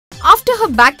her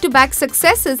back-to-back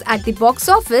successes at the box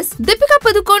office, Deepika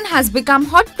Padukone has become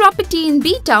hot property in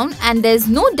B-Town and there's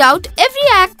no doubt every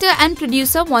actor and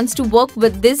producer wants to work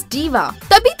with this diva.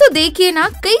 तभी तो देखिए ना,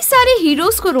 कई सारे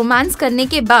heroes को romance करने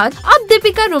के बाद अब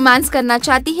दीपिका रोमांस करना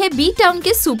चाहती है B-Town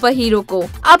के सुपर हीरो को।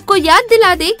 आपको याद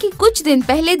दिला दे कि कुछ दिन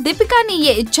पहले दीपिका ने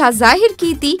ये इच्छा जाहिर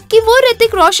की थी कि वो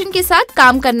ऋतिक रोशन के साथ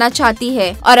काम करना चाहती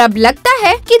है और अब लगता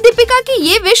है कि दीपिका की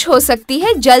ये विश हो सकती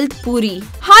है जल्द पूरी।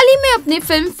 हाल ही में अपनी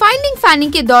फिल्म फाइंडिंग फैनी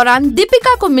के दौरान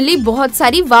दीपिका को मिली बहुत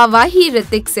सारी वाहवाही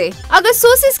ऋतिक से। अगर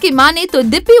सोर्सेस की माने तो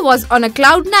Deepi was on a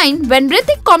cloud 9 when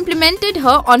Hrithik complimented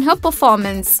her on her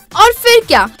performance. और फिर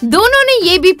क्या, दोनों ने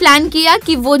ये भी प्लान किया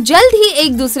कि वो जल्द ही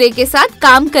एक दूसरे के साथ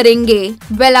काम करेंगे।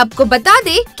 वेल, आपको बता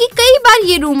दे कि कई बार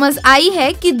ये रूमर्स आई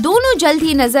है कि दोनों जल्द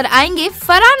ही नजर आएंगे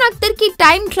फरहान अख्तर की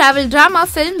टाइम ट्रैवल ड्रामा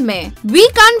फिल्म में। We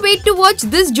can't wait to watch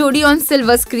this जोड़ी on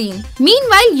silver screen.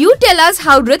 Meanwhile, you tell us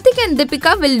how Hrithik and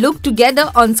Deepika will look together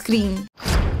on screen.